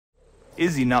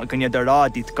Izzy not gonna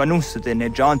daradit ganusud in a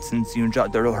Johnson's yun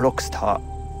jot the rocksta.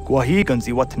 Guahigans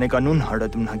I what neganun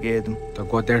haradun hagedum. The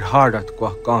go der hardat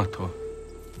guacanto.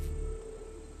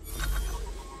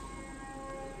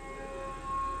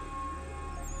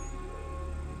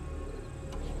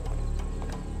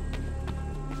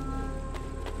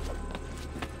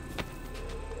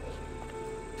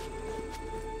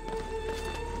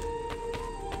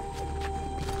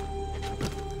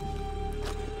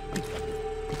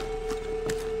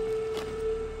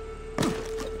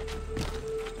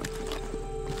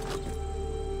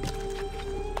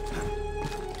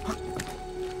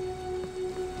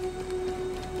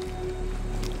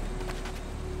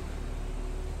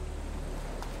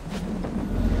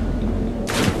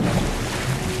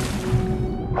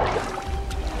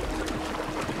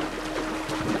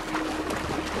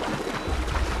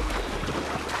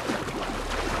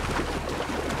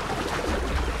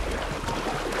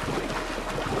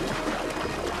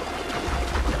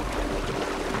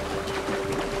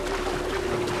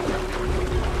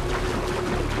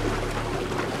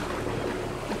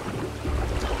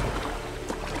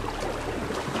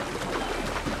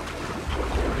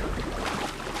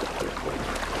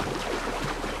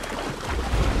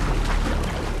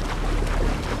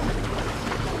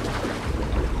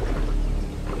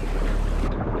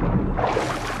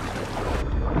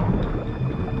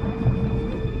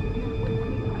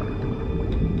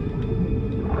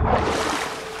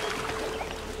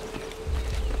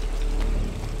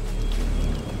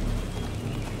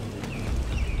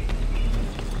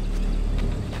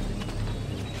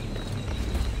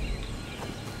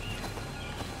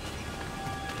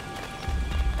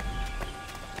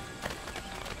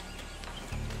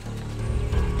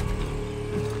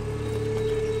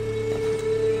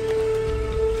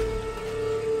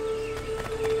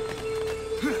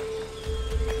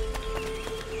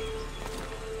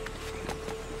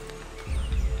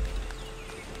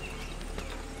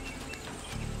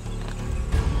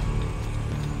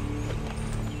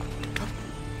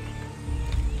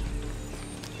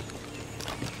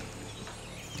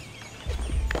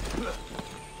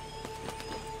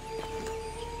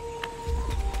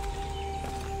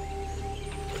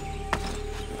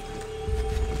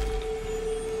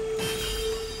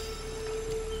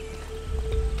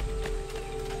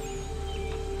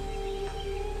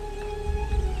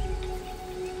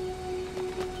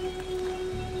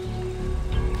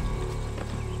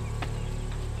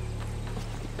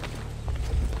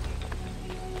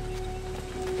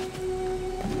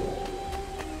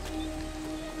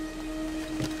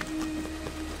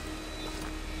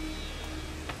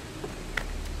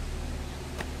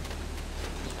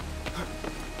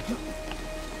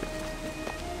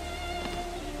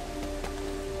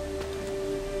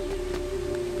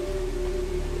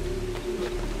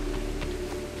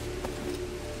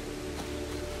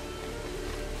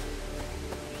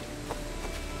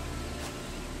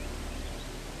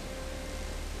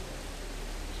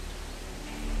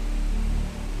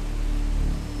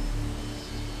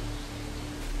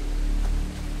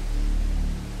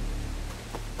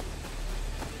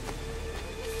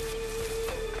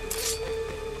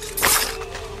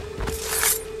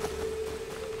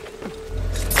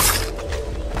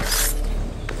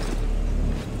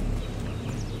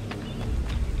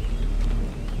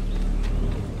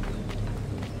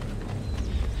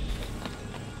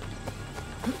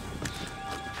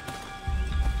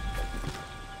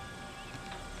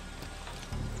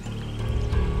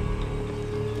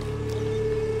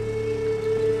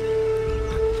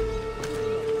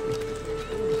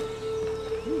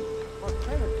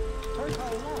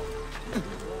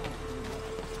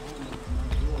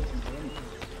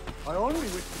 I only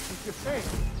wish to keep you safe.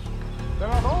 There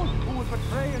are those who would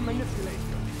betray and manipulate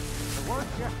you. The worst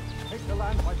yet, take the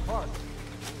land by force.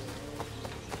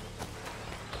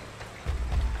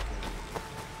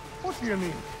 What do you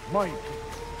mean, my people?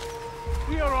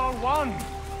 We are all one.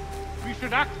 We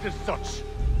should act as such.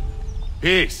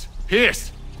 Peace!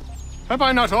 Peace! Have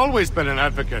I not always been an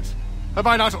advocate? Have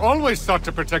I not always sought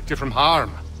to protect you from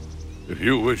harm? If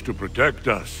you wish to protect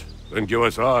us, then give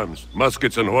us arms,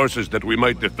 muskets and horses that we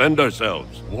might defend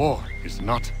ourselves. War is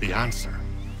not the answer.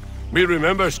 We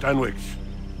remember, Stanwix.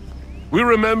 We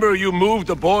remember you moved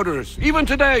the borders. Even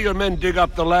today your men dig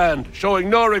up the land, showing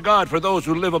no regard for those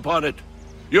who live upon it.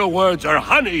 Your words are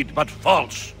honeyed, but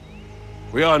false.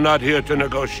 We are not here to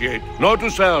negotiate, nor to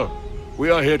sell. We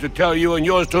are here to tell you and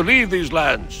yours to leave these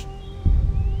lands.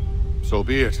 So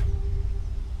be it.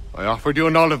 I offered you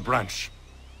an olive branch,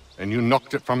 and you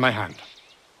knocked it from my hand.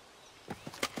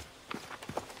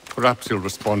 Perhaps you'll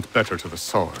respond better to the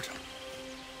sword.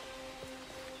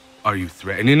 Are you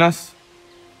threatening us?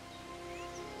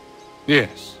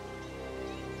 Yes.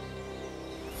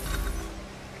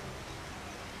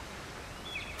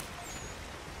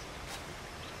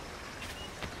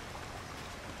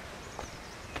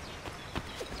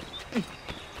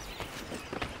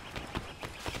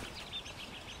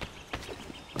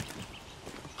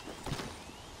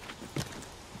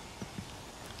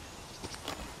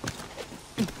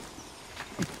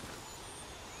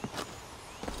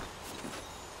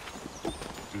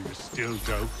 Do you still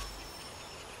doubt?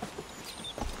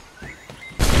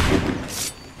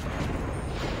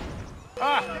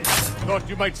 Thought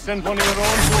you might send one of your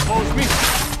own to oppose me?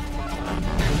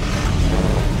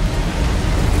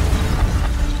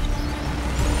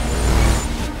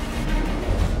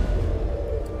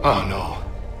 Oh no.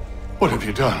 What have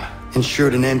you done?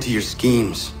 Ensured an end to your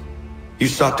schemes. You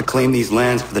sought to claim these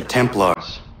lands for the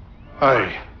Templars.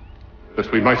 Aye,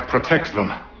 that we might protect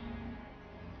them.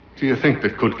 Do you think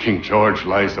that good King George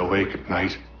lies awake at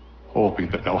night, hoping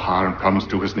that no harm comes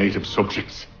to his native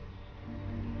subjects?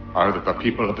 Or that the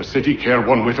people of the city care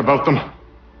one whit about them?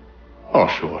 Oh,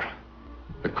 sure.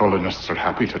 The colonists are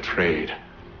happy to trade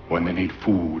when they need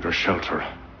food or shelter,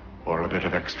 or a bit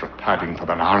of extra padding for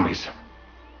their armies.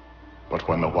 But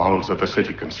when the walls of the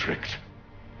city constrict,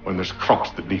 when there's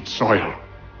crops that need soil,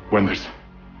 when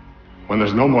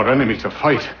there's no more enemy to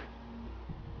fight,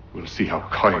 we'll see how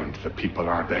kind the people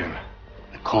are then.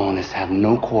 The colonists have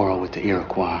no quarrel with the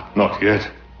Iroquois. Not yet,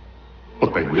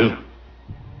 but they will.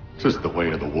 'Tis the way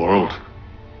of the world.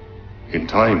 In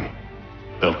time,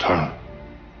 they'll turn.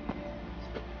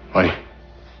 I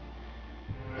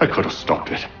could have stopped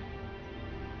it.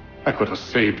 I could have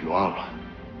saved you all.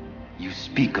 You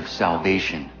speak of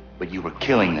salvation, but you were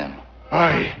killing them.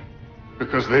 Aye,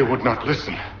 because they would not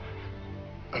listen.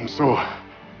 And so,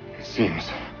 it seems,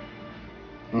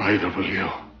 neither will you.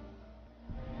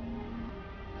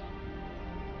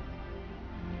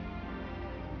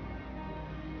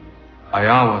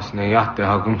 Ayawas ne yatte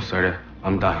hagum sare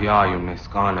am dahya yum ne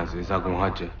skanas is agum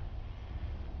haje.